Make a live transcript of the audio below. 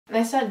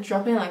I started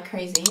dropping like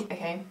crazy,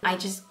 okay? I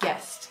just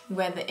guessed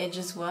where the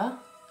edges were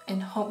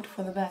and hoped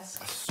for the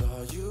best.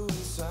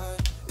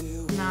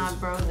 Nah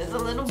bro, there's a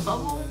little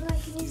bubble.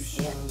 Can you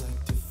see it?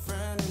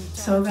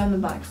 So on the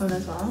black phone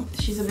as well.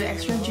 She's a bit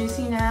extra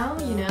juicy now,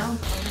 you know.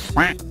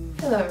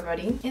 Hello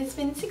everybody. It's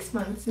been 6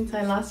 months since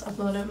I last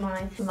uploaded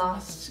my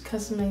last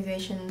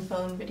customization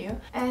phone video,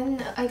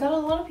 and I got a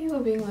lot of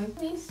people being like,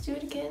 please do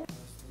it again,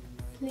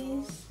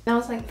 please. And I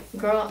was like,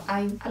 girl,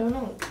 I don't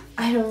know.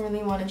 I don't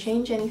really want to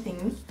change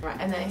anything. Right,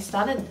 and then I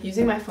started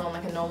using my phone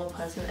like a normal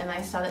person, and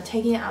I started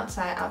taking it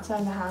outside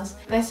the house,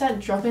 and I started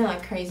dropping it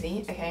like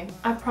crazy, okay?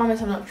 I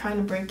promise I'm not trying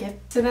to break it.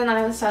 So then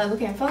I started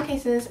looking at phone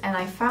cases, and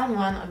I found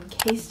one on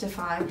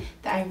casetify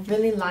that I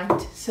really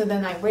liked. So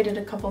then I waited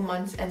a couple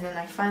months, and then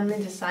I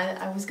finally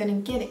decided I was gonna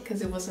get it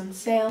because it was on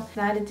sale,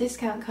 and I had a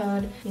discount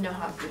code, you know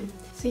how it be.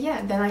 So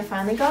yeah, then I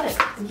finally got it,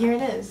 and here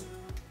it is.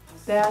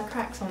 There are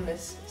cracks on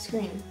this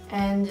screen,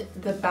 and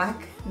the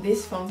back,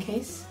 this phone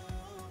case,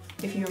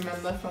 if you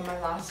remember from my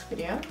last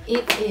video,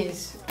 it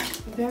is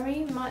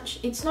very much,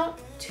 it's not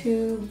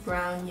too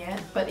brown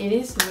yet, but it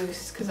is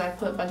loose because I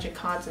put a bunch of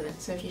cards in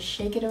it. So if you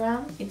shake it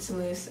around, it's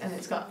loose, and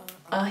it's got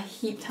a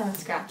heap ton of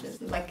scratches,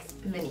 like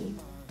many.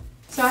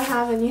 So I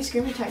have a new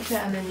screen protector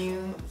and a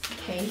new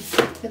case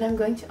that I'm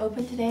going to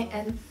open today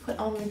and put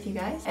on with you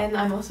guys. And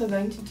I'm also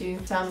going to do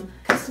some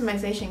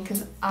customization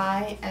because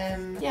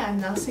I'm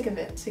now sick of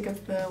it. Sick of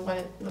what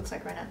it looks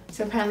like right now.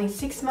 So apparently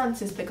 6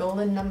 months is the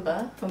golden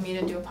number for me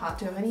to do a part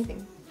 2 of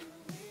anything.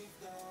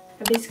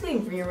 I basically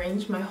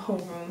rearranged my whole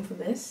room for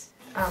this.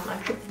 I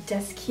put the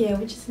desk here,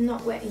 which is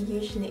not where it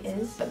usually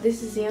is, but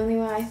this is the only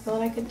way I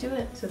thought I could do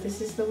it. So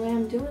this is the way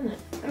I'm doing it.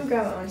 Let me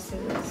grab out my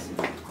scissors.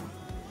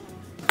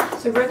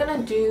 So we're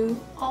gonna do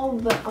all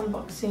the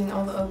unboxing,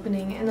 all the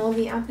opening, and all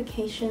the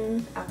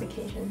application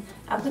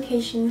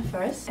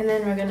first, and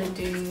then we're gonna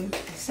do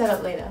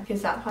setup later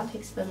because that part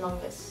takes the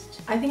longest.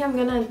 I think I'm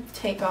gonna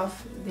take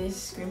off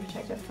this screen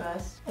protector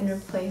first and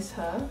replace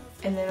her,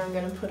 and then I'm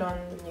gonna put on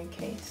the new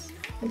case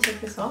and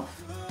take this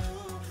off.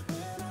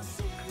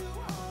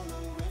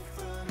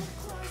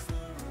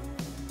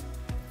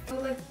 So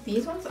like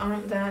these ones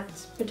aren't that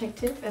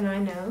protective, and I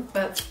know,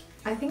 but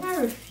I think I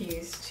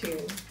refuse to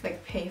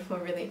like pay for a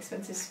really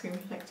expensive screen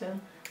protector.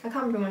 I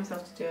can't bring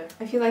myself to do it.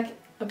 I feel like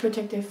a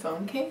protective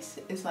phone case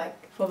is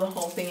like for the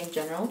whole thing in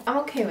general. I'm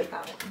okay with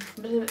that one.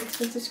 But an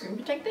expensive screen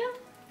protector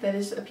that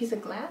is a piece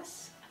of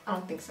glass? I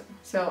don't think so.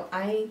 So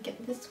I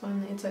get this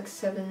one. It's like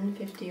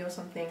 $7.50 or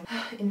something.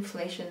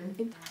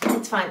 Inflation.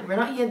 It's fine. We're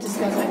not here to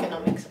discuss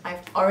economics.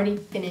 I've already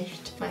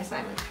finished my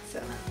assignment.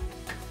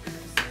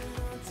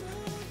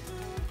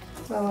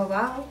 So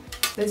wow.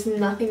 There's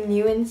nothing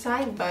new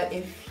inside, but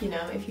if you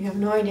have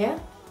no idea,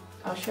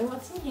 I'll show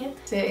what's in here.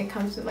 So it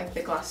comes with like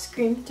the glass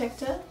screen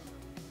protector.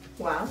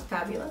 Wow,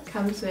 fabulous.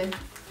 Comes with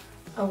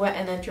a wet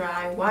and a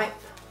dry wipe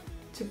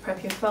to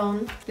prep your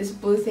phone. This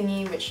blue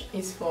thingy, which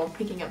is for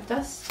picking up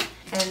dust,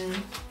 and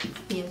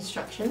the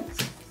instructions,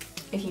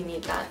 if you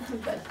need that.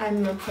 But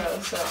I'm a pro,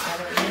 so I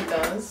don't need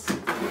those.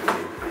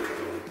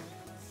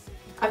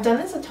 I've done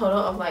this a total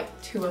of like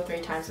 2 or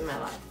 3 times in my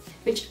life,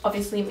 which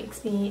obviously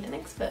makes me an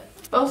expert.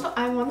 But also,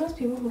 I'm one of those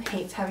people who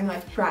hates having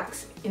like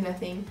cracks in a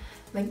thing.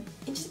 Like,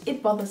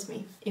 it bothers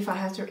me. If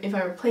I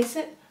replace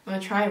it, I'm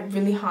gonna try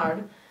really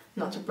hard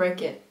not to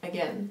break it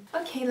again.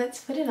 Okay, let's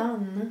put it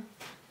on.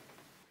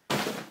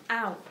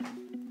 Ow.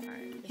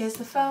 Here's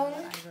the phone.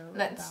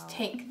 Let's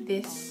take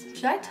this.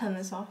 Should I turn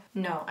this off?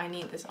 No, I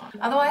need this on.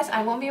 Otherwise,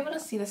 I won't be able to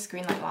see the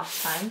screen like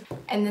last time.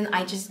 And then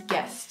I just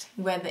guessed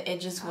where the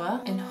edges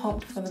were and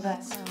hoped for the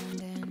best.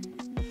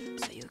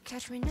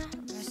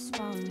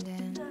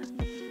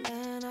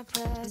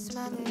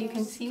 You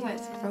can see where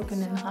it's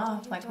broken in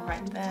half, like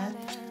right there.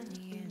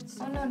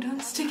 Oh no,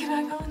 don't stick it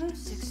back on.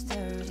 So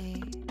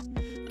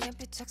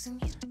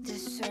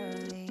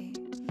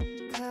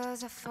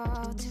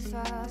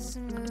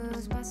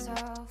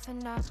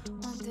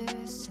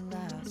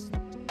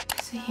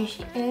here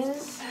she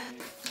is.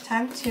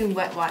 Time to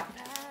wet wipe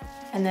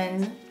and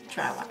then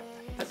dry wipe.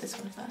 But this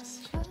one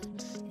first.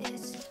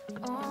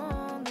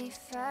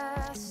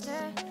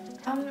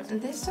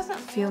 This doesn't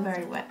feel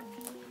very wet.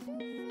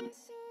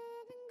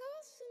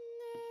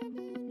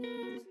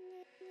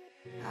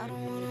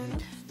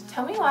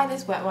 Tell me why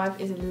this wet wipe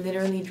is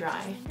literally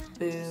dry.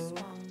 Boo.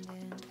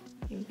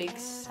 You big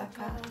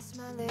sucker.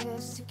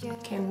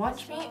 Okay,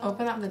 watch me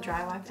open up the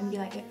dry wipe and be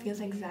like, it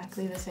feels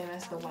exactly the same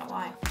as the wet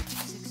wipe.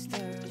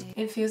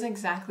 It feels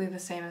exactly the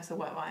same as the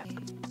wet wipe.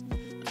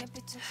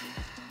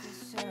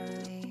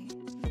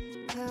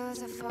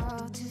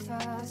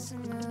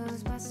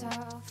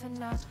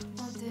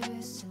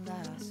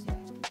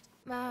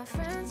 My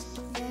friends,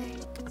 they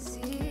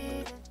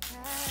see the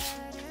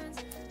patterns.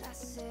 I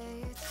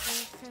say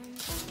it's different.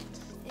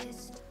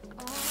 It's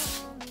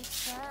only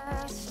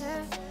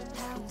faster.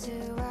 How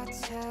do I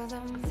tell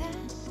them that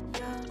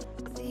you're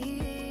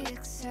the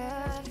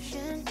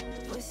exception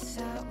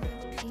without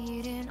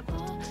repeating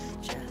or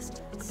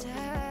just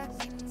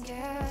second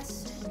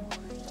guessing?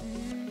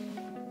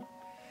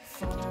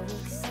 4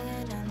 weeks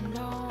in, I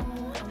know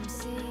I'm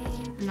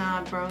seeing. Nah,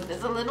 hard, bro.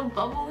 There's a little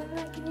bubble in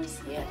there. Can you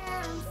see it?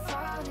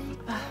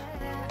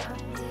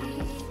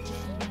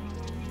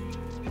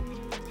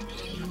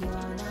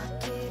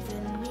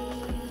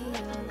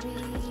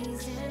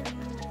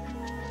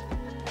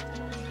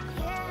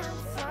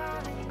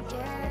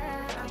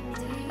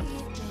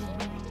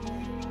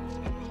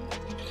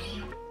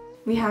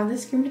 We have the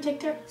screen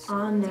protector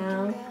on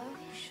now.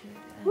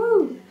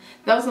 Woo!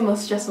 That was the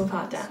most stressful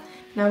part down.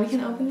 Now we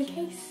can open the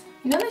case.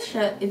 You know the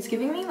shirt? It's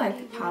giving me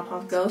like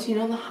Powerpuff Girls. You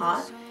know the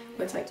heart?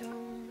 Where it's like...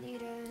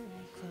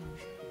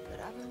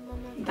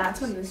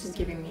 That's what this is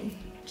giving me.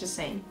 Just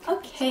saying.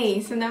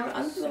 Okay, so now we're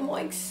on to the more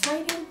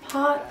exciting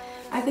part.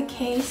 I have the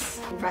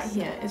case right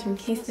here. It's from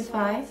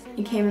Casetify.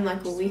 It came in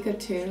like a week or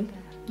two.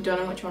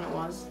 Don't know which one it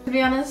was. To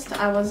be honest,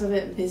 I was a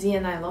bit busy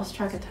and I lost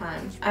track of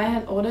time. I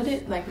had ordered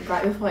it like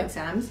right before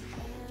exams,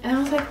 and I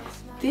was like,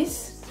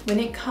 this, when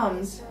it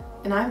comes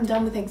and I'm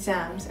done with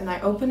exams and I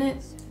open it,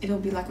 it'll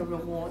be like a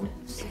reward.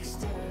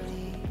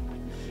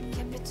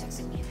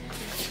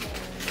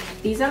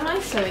 These are my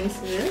sewing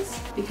scissors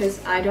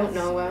because I don't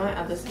know where my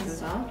other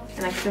scissors are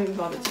and I couldn't be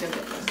bothered to go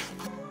get them.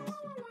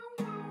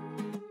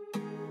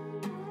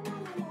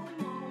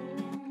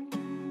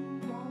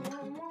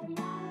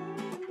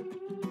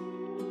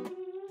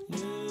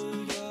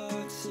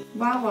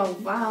 Wow, wow,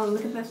 wow,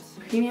 look at that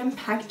premium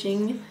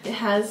packaging. It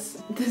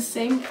has the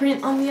same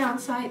print on the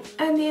outside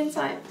and the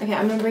inside. Okay,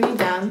 I'm gonna bring it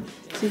down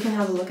so you can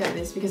have a look at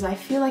this because I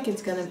feel like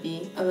it's gonna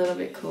be a little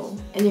bit cool.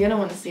 And you're gonna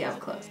want to see it up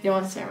close. You don't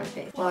want to stare at my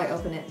face while I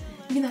open it.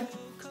 Look at that.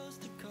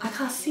 I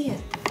can't see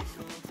it.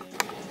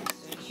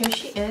 Here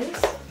she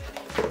is,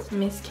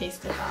 Miss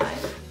Casetify.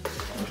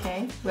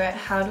 Okay,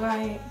 how do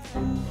I...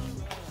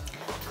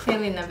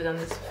 Clearly never done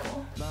this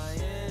before.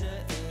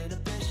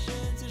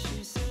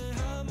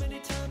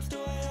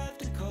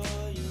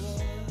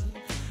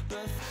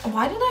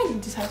 Why did I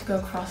decide to go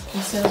across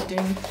instead of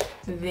doing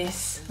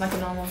this like a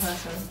normal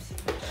person?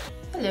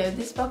 Hello,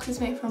 this box is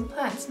made from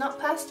plants, not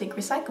plastic.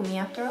 Recycle me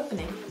after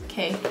opening.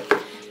 Okay,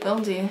 will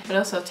do. But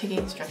also taking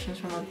instructions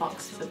from a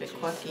box is a bit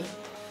quirky.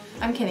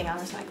 I'm kidding, I'll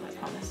recycle it,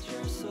 promise.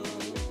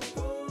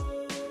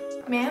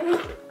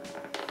 Ma'am?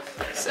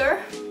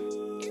 Sir?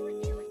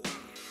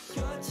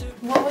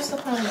 What was the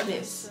point of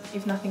this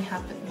if nothing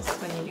happens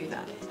when you do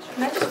that?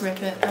 Can I just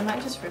rip it? I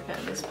might just rip it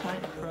at this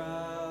point.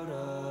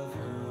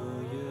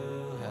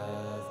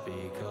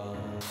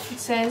 It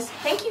says,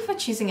 thank you for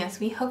choosing us.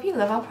 We hope you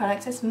love our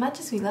products as much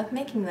as we love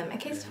making them. A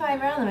Casetify,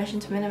 we're on a mission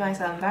to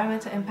minimize our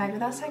environmental impact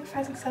without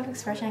sacrificing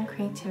self-expression and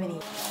creativity.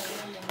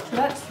 So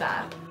that's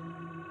that.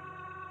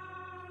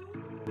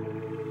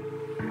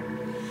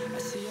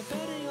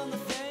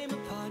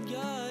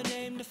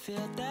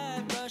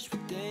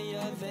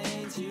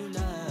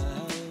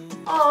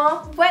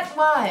 Aww, wet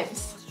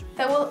wipes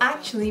that will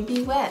actually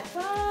be wet.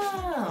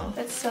 Wow,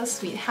 that's so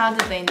sweet. How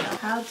did they know?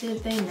 How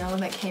did they know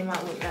that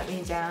Kmart would let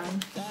me down?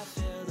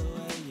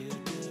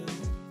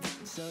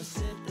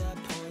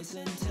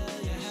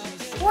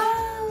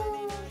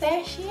 Wow,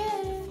 there she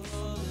is.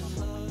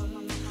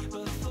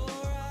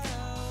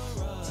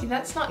 See,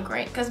 that's not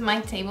great because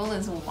my table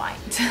is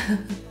white.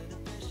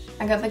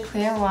 I got the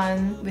clear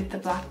one with the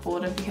black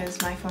border because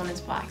my phone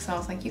is black, so I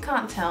was like, you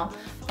can't tell,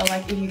 but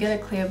like if you get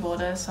a clear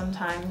border,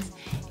 sometimes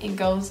it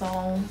goes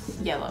all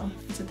yellow.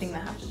 It's a thing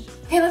that happens.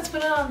 Okay, let's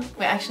put it on.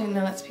 Wait, actually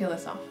no, let's peel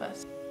this off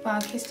first. Wow,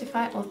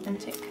 Casetify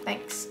authentic,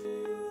 thanks.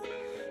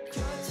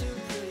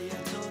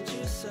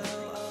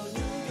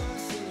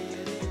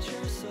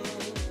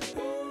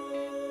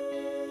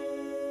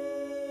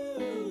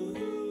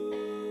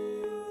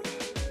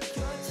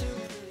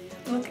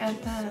 Look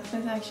at that,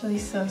 that's actually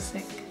so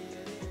sick.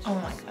 Oh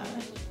my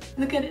god.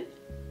 Look at it.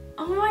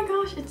 Oh my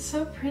gosh, it's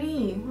so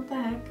pretty. What the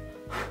heck?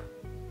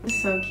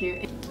 It's so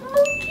cute. It's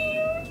so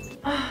cute.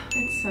 Ah,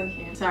 it's so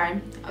cute.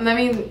 Sorry. Let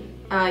me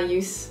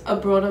use a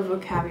broader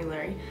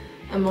vocabulary.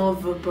 A more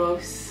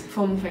verbose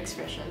form of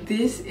expression.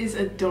 This is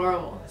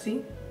adorable.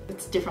 See?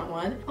 It's a different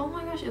word. Oh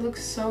my gosh, it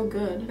looks so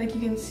good. Like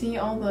you can see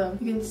all the...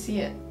 You can see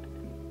it.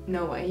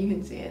 No way, you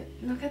can see it.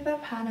 Look at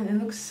that pattern, it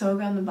looks so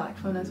good on the back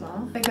phone as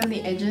well. Like on the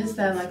edges,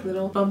 they're like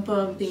little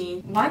bumper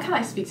thingy. Why can't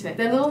I speak today?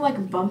 They're little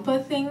like bumper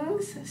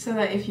things so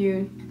that if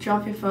you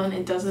drop your phone,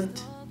 it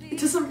doesn't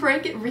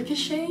break, it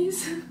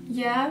ricochets.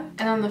 Yeah,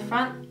 and on the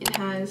front it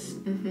has,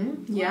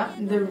 yeah,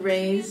 the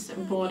raised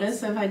border,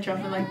 so if I drop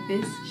it like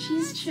this,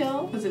 she's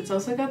chill. Because it's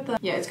also got the,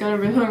 yeah, it's got a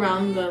rim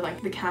around the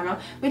like the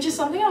camera, which is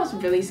something I was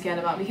really scared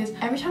about because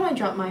every time I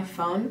dropped my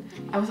phone,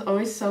 I was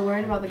always so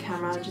worried about the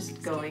camera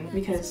just going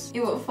because it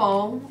would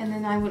fall and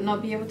then I would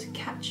not be able to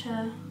catch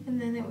her.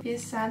 And then it would be a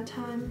sad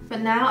time.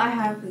 But now I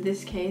have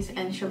this case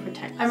and she'll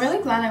protect us. I'm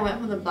really glad I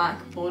went for the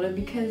black border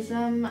because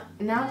now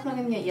it's not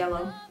gonna get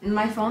yellow. And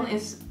my phone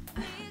is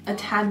a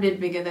tad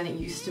bit bigger than it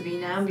used to be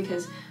now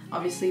because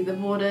obviously the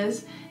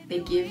borders, they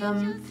give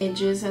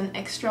edges an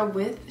extra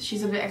width.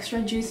 She's a bit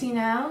extra juicy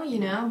now, you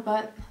know,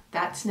 but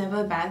that's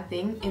never a bad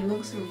thing. It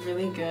looks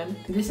really good.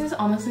 This is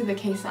honestly the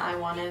case that I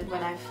wanted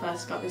when I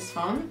first got this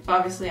phone. But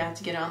obviously I had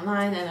to get it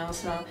online and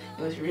also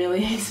it was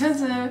really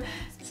expensive.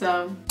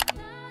 So,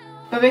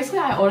 but basically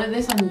I ordered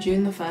this on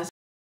June the 1st.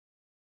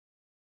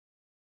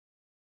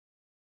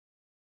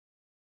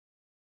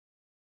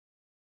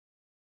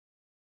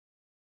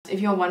 if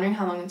you're wondering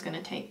how long it's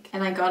gonna take.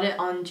 And I got it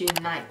on June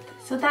 9th.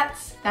 So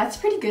that's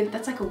pretty good.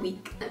 That's like a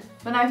week.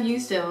 When I've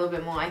used it a little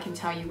bit more, I can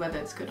tell you whether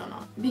it's good or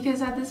not.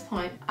 Because at this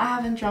point, I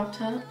haven't dropped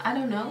her. I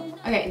don't know.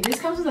 Okay, this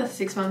comes with a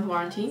 6-month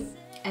warranty,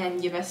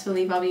 and you best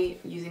believe I'll be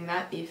using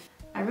that if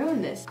I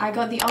ruin this. I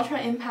got the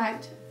Ultra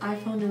Impact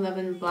iPhone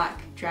 11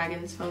 Black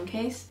Dragons phone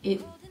case.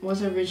 It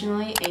was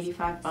originally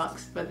 85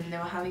 bucks, but then they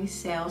were having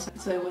sales,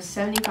 so it was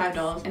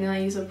 $75, and then I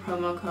used a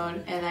promo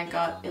code and I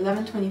got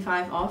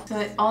 $11.25 off.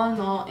 So all in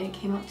all, it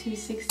came up to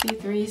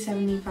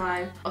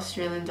 $63.75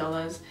 Australian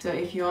dollars. So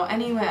if you're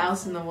anywhere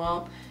else in the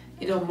world,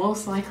 it'll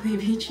most likely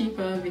be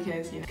cheaper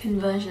because, you know,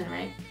 conversion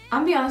rate.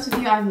 I'll be honest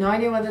with you, I have no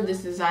idea whether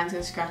this design's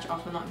gonna scratch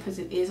off or not because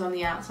it is on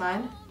the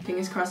outside.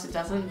 Fingers crossed it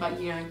doesn't,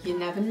 but you know, you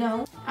never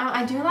know.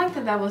 I do like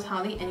that there was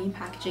hardly any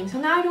packaging,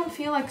 so now I don't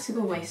feel like super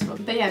wasteful.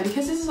 But yeah,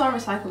 because this is all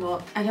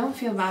recyclable, I don't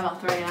feel bad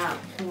about throwing it out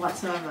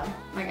whatsoever.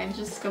 Like, I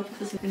just go put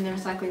this in the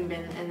recycling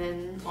bin and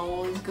then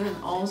all is good,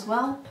 all's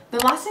well. The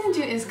last thing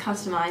to do is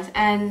customize,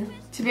 and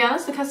to be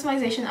honest, the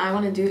customization I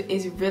want to do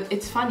is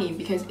it's funny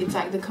because it's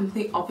like the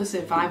complete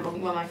opposite vibe of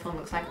what my phone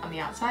looks like on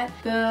the outside.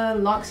 The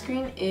lock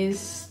screen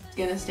is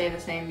gonna stay the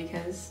same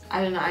because,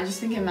 I don't know, I just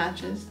think it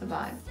matches the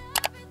vibe.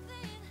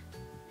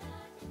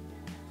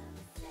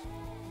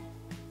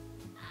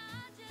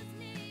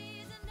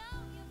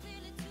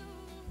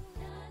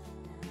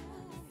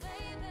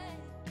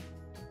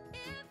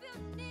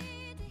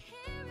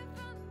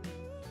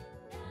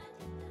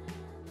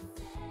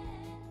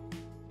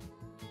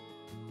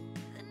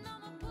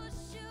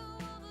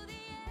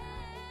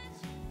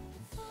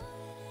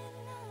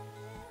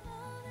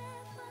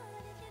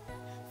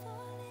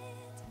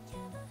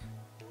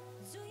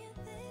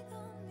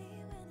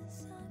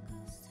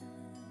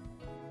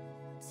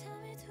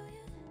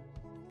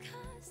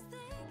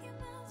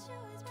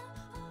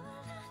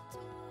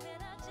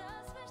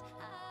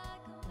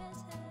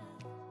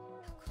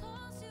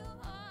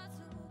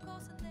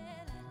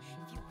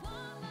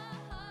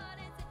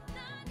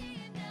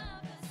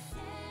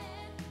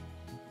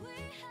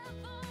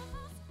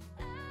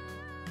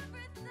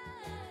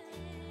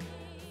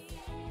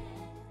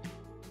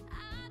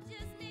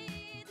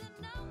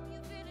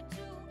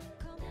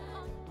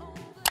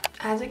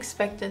 As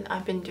expected,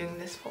 I've been doing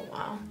this for a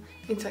while.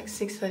 It's like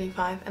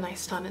 6:35 and I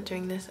started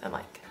doing this at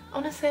like, I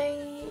want to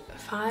say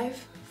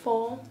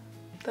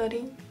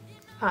 4:30.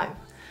 I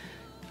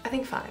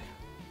think 5.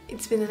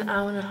 It's been an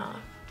hour and a half.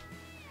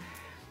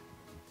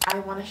 I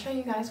want to show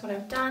you guys what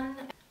I've done.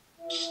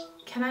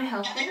 Can I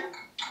help you?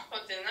 For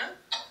dinner?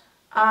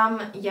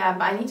 Yeah,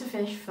 but I need to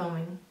finish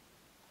filming.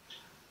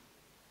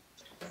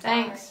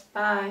 Thanks,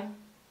 bye.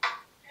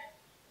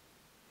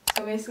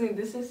 So basically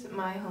this is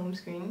my home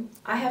screen.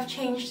 I have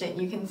changed it.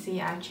 You can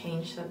see I've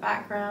changed the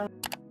background.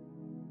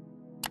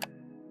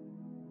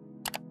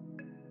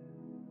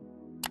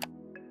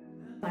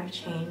 I've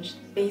changed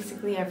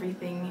basically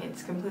everything.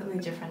 It's completely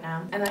different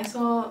now. And I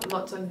saw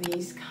lots of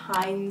these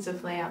kinds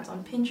of layouts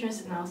on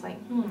Pinterest and I was like,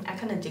 I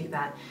kind of dig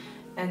that.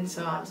 And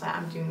so I was like,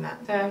 I'm doing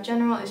that. So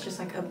general is just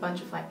like a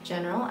bunch of like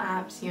general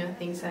apps, you know,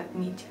 things that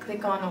need to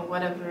click on or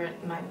whatever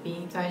it might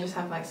be. So I just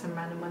have like some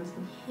random ones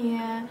in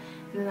here.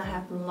 And then I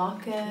have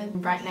Locket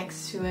right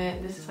next to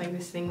it. This is like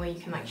this thing where you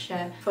can like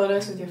share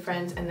photos with your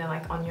friends and they're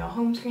like on your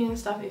home screen and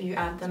stuff if you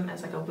add them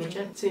as like a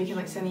widget. So you can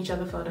like send each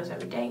other photos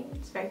every day.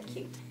 It's very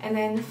cute. And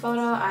then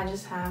photo, I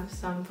just have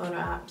some photo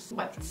apps.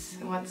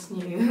 What's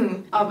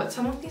new? Oh, but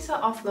some of these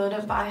are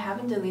offloaded, but I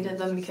haven't deleted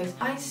them because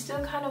I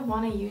still kind of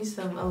want to use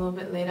them a little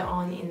bit later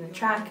on in the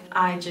track.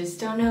 I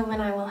just don't know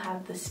when I will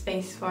have the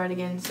space for it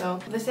again. So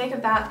for the sake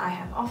of that, I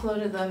have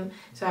offloaded them.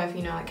 So I have,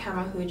 you know, like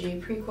camera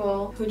Fuji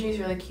prequel. Fuji is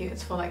really cute.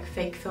 It's for like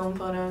fake film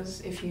photos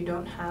if you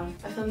don't have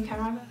a film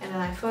camera. And then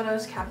I have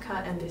photos,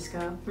 CapCut, and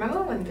VSCO.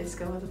 Remember when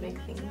VSCO was a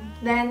big thing?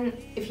 Then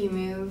if you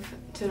move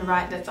to the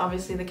right, that's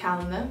obviously the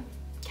calendar.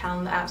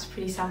 Calendar app's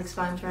pretty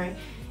self-explanatory.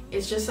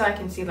 It's just so I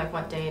can see like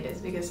what day it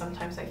is because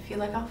sometimes I feel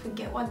like I'll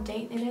forget what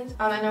date it is.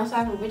 And also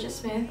I have a widget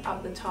smith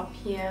up the top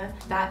here.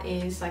 That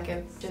is like a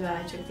picture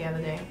that I took the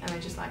other day and I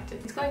just liked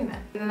it. It's going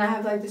there. And then I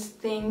have like this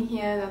thing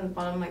here on the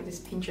bottom, like this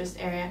Pinterest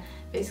area.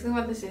 Basically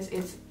what this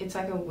is it's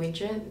like a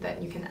widget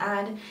that you can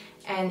add,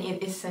 and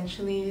it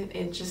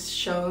just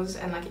shows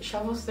and like it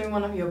shuffles through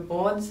one of your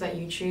boards that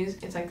you choose.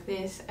 It's like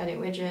this, edit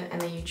widget,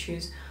 and then you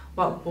choose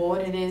what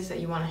board it is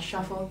that you want to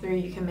shuffle through.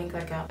 You can make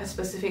like a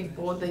specific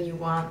board that you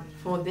want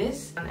for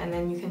this, and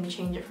then you can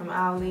change it from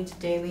hourly to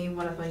daily,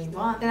 whatever you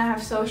want. Then I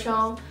have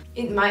social.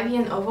 It might be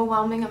an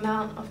overwhelming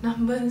amount of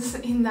numbers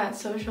in that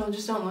social,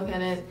 just don't look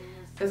at it.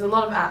 There's a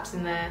lot of apps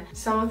in there.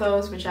 Some of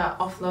those which are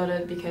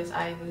offloaded because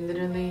I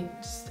literally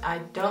I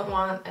don't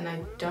want and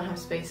I don't have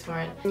space for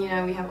it. You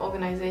know, we have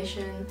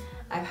organization.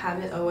 I have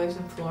it always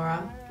in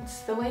Flora.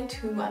 It's the way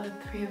 2 out of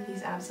 3 of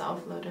these apps are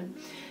offloaded.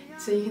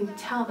 So you can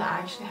tell that I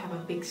actually have a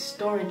big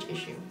storage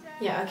issue.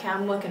 Yeah, okay,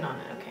 I'm working on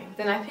it, okay.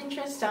 Then I have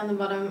Pinterest down the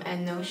bottom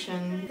and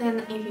Notion. Then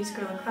if you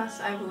scroll across,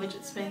 I have a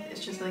widget Smith.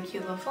 It's just like a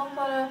cute little phone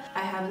photo.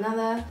 I have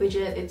another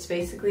widget. It's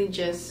basically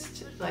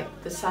just like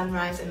the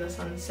sunrise and the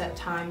sunset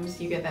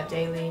times. You get that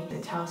daily.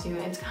 It tells you.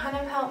 It's kind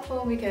of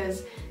helpful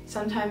because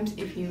sometimes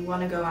if you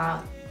want to go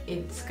out,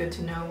 it's good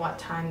to know what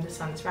time the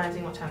sun's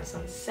rising, what time the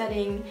sun's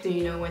setting, so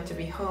you know when to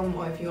be home,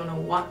 or if you want to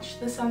watch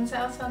the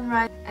sunset or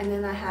sunrise. And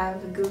then I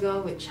have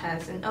Google, which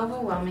has an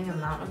overwhelming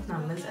amount of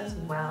numbers as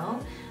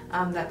well.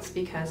 That's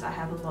because I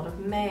have a lot of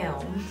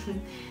mail.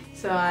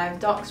 So I have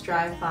Docs,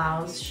 Drive,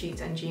 Files,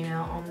 Sheets and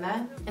Gmail on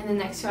there. And then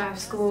next to I have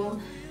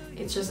School.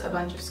 It's just a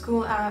bunch of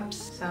school apps,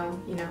 so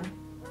you know,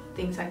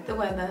 things like the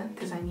weather,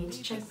 because I need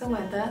to check the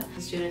weather.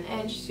 Student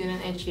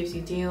Edge gives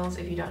you deals.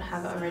 If you don't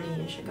have it already,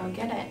 you should go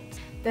get it.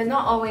 They're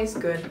not always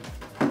good,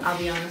 I'll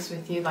be honest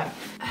with you. Like,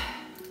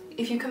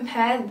 if you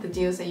compare the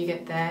deals that you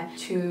get there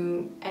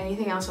to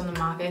anything else on the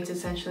market, it's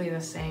essentially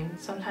the same.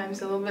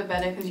 Sometimes a little bit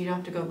better because you don't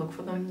have to go look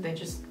for them, they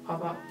just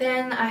pop up.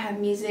 Then I have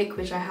Music,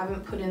 which I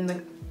haven't put in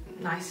the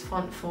nice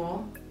font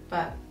for,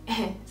 but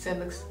so it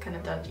looks kind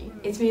of dodgy.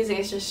 It's Music,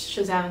 it's just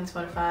Shazam and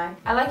Spotify.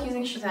 I like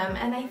using Shazam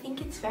and I think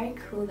it's very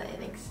cool that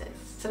it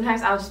exists.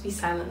 Sometimes I'll just be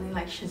silently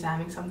like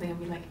Shazamming something and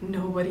be like,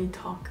 nobody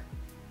talk.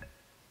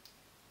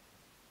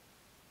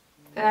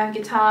 Then I have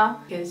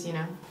Guitar, because you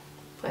know,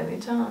 play the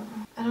guitar.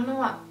 I don't know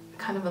what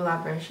kind of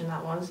elaboration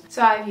that was.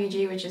 So I have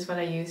UG, which is what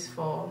I use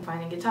for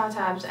finding guitar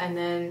tabs, and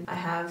then I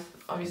have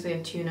obviously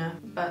a tuner,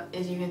 but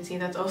as you can see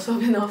that's also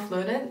been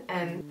offloaded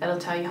and that'll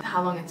tell you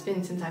how long it's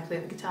been since I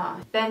played the guitar.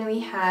 Then we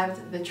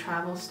have the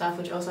travel stuff,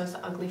 which also has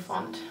the ugly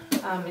font.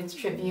 It's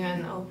TripView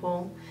and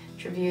Opal.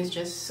 TripView is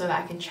just so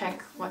that I can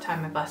check what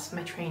time my bus,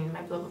 my train,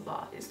 my blah blah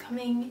blah is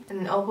coming. And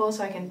then Opal,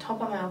 so I can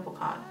top up my Opal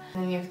card.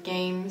 And then you have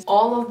games.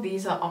 All of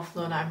these are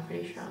offloaded, I'm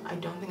pretty sure. I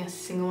don't think a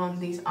single one of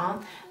these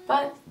aren't,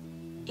 but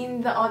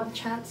in the odd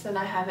chance that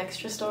I have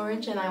extra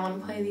storage and I want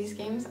to play these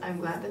games, I'm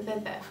glad that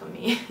they're there for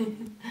me.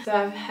 So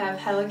I have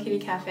Hello Kitty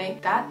Cafe.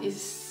 That is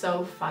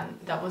so fun.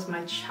 That was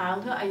my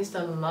childhood. I used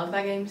to love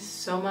that game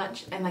so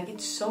much, and like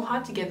it's so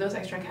hard to get those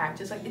extra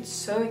characters. Like it's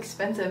so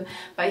expensive,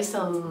 but I used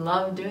to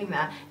love doing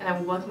that, and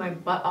I worked my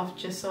butt off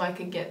just so I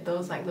could get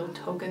those like little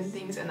token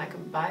things and I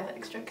could buy the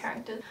extra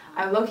characters.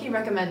 I low-key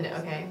recommend it,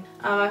 okay?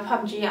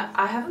 PUBG,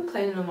 I haven't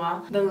played in a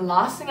while. The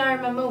last thing I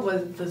remember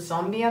was the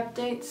zombie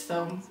update,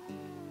 so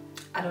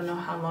I don't know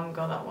how long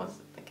ago that was,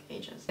 like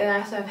ages. Then I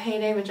also have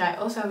Heyday, which I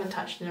also haven't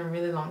touched in a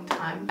really long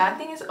time. That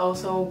thing is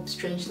also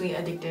strangely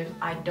addictive,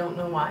 I don't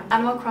know why.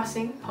 Animal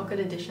Crossing Pocket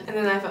Edition. And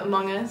then I have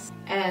Among Us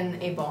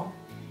and a ball.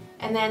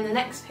 And then the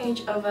next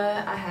page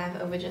over, I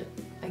have a widget.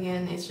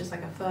 Again, it's just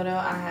like a photo.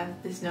 I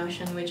have this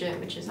Notion widget,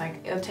 which is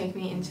like, it'll take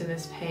me into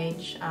this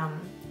page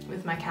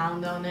with my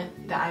calendar on it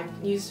that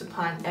I use to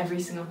plan every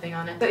single thing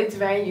on it. So it's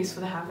very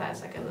useful to have that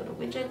as like a little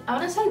widget. I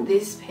want to say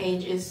this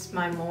page is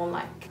my more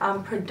like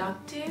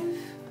productive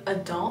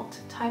adult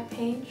type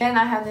page. Then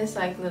I have this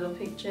like little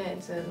picture,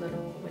 it's a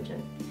little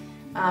widget.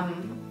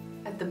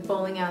 At the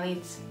bowling alley,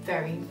 it's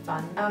very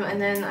fun.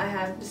 And then I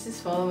have this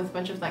folder with a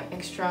bunch of like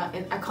extra,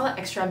 I call it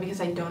extra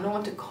because I don't know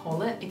what to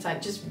call it. It's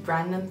like just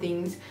random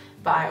things,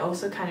 but I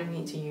also kind of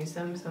need to use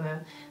them. So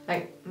they're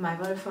like my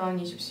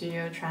Vodafone, YouTube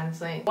Studio,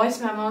 Translate, voice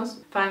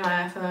memos, Find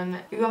My iPhone,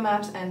 Google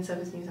Maps, and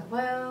Service New South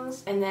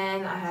Wales. And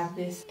then I have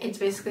this, it's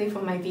basically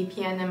for my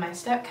VPN and my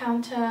step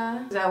counter.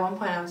 Because at one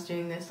point I was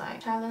doing this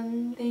like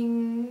challenge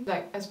thing,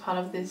 like as part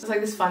of this, it's like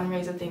this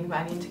fundraiser thing, but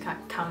I needed to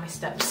count my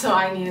steps. So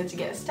I needed to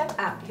get a step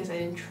app because I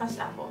didn't trust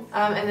Apple.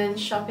 And then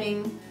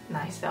shopping,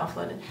 nice, they're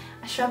offloaded.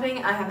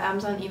 Shopping, I have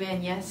Amazon, eBay,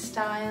 and Yes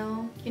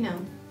Style, you know,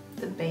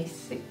 the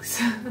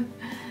basics.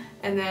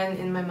 And then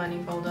in my money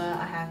folder,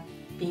 I have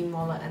Beam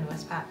Wallet and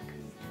Westpac.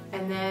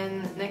 And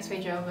then next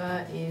page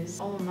over is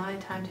all of my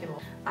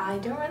timetable. I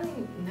don't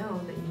really know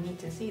that you need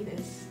to see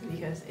this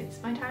because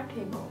it's my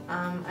timetable.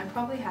 I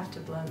probably have to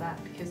blur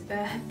that because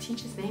there are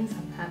teachers' names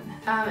on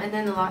that. And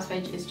then the last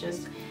page is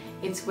just,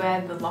 it's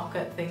where the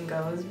locker thing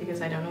goes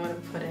because I don't know where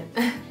to put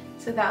it.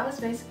 So that was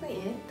basically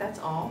it, that's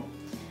all.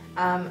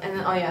 And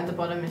then, oh yeah, at the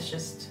bottom is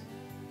just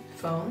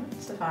phone,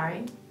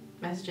 Safari,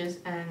 messages,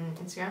 and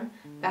Instagram.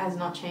 That has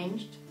not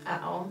changed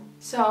at all.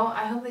 So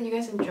I hope that you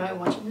guys enjoy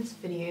watching this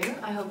video.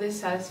 I hope this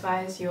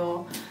satisfies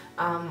your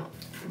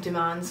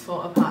demands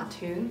for a part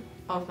 2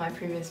 of my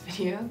previous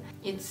video.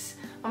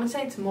 I would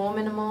say it's more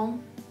minimal.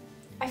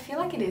 I feel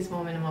like it is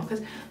more minimal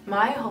because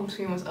my home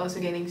screen was also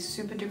getting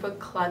super duper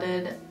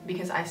cluttered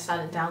because I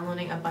started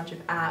downloading a bunch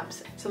of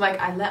apps. So like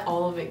I let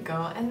all of it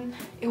go, and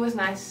it was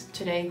nice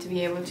today to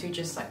be able to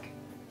just like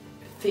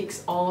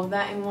fix all of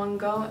that in one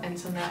go, and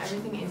so now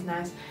everything is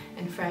nice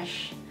and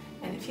fresh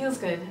and it feels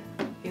good.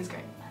 It feels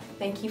great.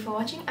 Thank you for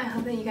watching. I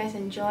hope that you guys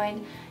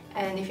enjoyed,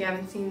 and if you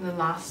haven't seen the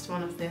last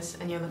one of this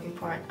and you're looking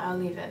for it, I'll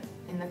leave it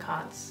in the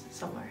cards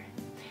somewhere.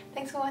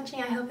 Thanks for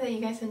watching. I hope that you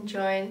guys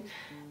enjoyed,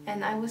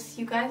 and I will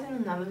see you guys in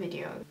another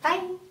video.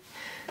 Bye!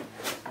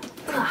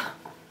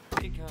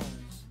 Because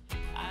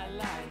I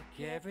like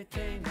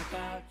everything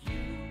about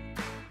you.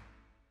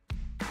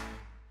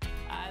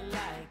 I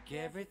like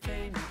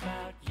everything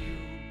about you.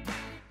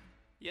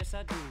 Yes,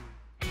 I do.